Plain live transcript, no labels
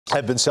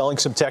I've been selling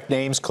some tech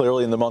names.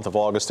 Clearly, in the month of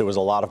August, there was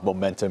a lot of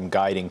momentum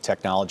guiding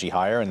technology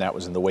higher, and that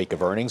was in the wake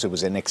of earnings. It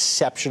was an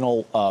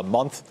exceptional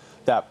month,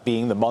 that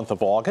being the month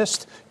of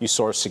August. You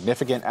saw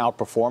significant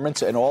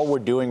outperformance, and all we're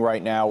doing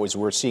right now is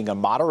we're seeing a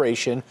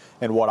moderation.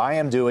 And what I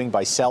am doing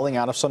by selling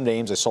out of some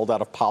names, I sold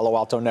out of Palo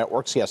Alto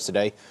Networks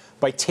yesterday,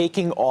 by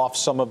taking off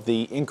some of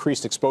the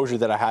increased exposure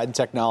that I had in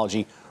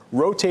technology,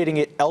 rotating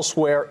it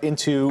elsewhere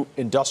into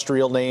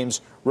industrial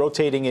names,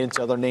 rotating it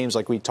into other names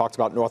like we talked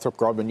about Northrop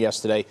Grumman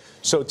yesterday.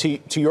 So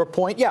to your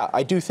point, yeah,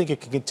 I do think it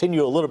can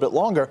continue a little bit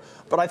longer.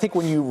 But I think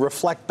when you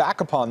reflect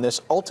back upon this,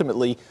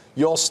 ultimately,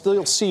 you'll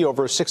still see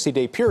over a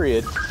 60-day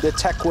period that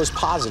tech was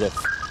positive.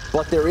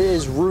 But there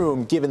is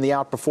room, given the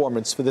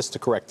outperformance, for this to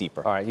correct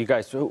deeper. All right, you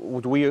guys, do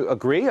we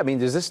agree? I mean,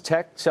 does this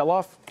tech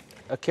sell-off,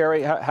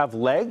 Carrie, have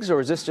legs,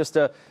 or is this just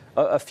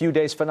a few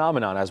days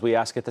phenomenon, as we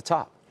ask at the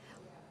top?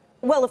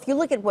 Well, if you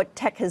look at what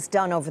tech has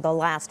done over the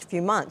last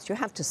few months, you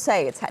have to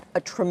say it's had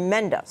a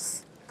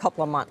tremendous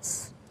couple of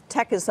months.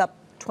 Tech is up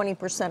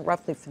 20%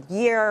 roughly for the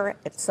year.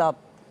 It's up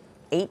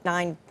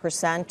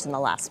 8-9% in the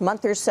last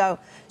month or so.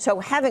 So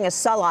having a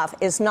sell-off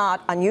is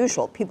not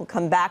unusual. People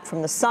come back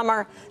from the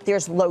summer.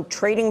 There's low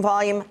trading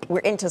volume. We're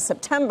into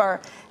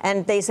September,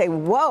 and they say,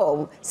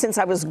 whoa, since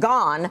I was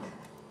gone,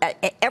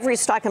 every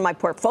stock in my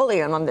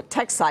portfolio and on the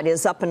tech side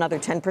is up another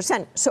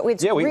 10%. So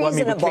it's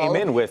reasonable. We came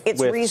in with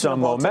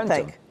some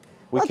momentum.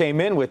 We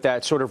came in with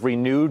that sort of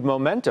renewed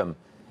momentum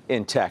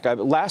in tech. In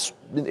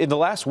the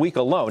last week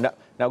alone,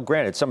 now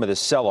granted, some of this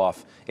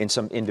sell-off in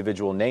some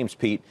individual names,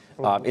 Pete,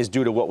 is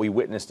due to what we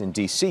witnessed in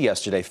D.C.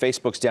 yesterday.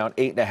 Facebook's down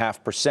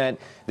 8.5%.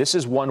 This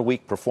is 1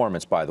 week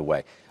performance, by the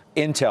way.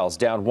 Intel's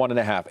down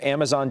 1.5%,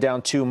 Amazon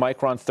down 2%,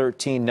 Micron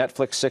 13%,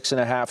 Netflix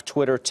 6.5%,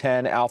 Twitter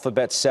 10%,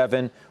 Alphabet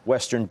 7%,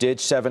 Western Dig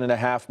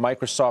 7.5%,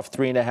 Microsoft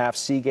 3.5%,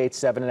 Seagate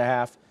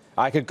 7.5%.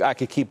 I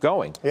could keep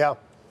going. Yeah.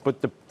 But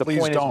the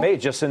point is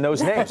made just in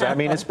those names. I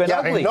mean, it's been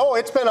ugly. No,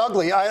 it's been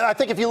ugly. I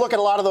think if you look at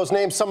a lot of those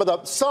names, some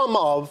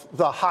of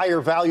the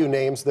higher value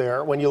names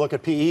there, when you look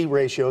at PE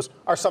ratios,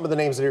 are some of the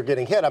names that are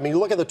getting hit. I mean, you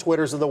look at the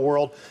Twitters of the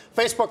world.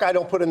 Facebook, I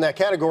don't put in that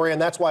category, and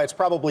that's why it's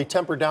probably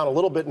tempered down a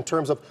little bit in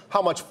terms of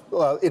how much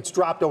it's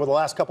dropped over the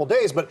last couple of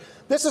days. But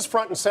this is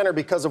front and center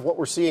because of what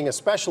we're seeing,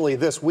 especially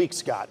this week,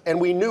 Scott.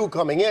 And we knew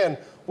coming in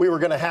we were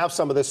going to have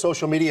some of this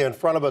social media in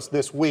front of us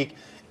this week.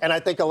 And I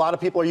think a lot of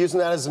people are using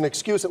that as an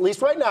excuse, at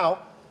least right now,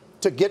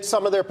 to get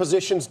some of their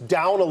positions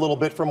down a little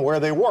bit from where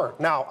they were.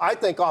 Now, I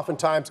think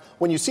oftentimes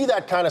when you see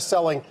that kind of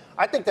selling,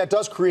 I think that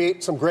does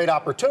create some great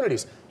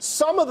opportunities.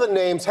 Some of the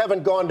names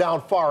haven't gone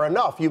down far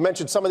enough. You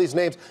mentioned some of these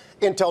names,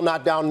 Intel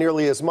not down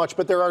nearly as much,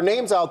 but there are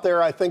names out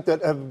there, I think,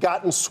 that have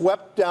gotten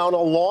swept down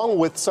along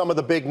with some of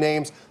the big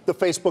names, the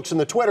Facebooks and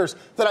the Twitters,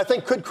 that I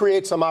think could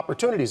create some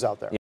opportunities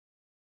out there.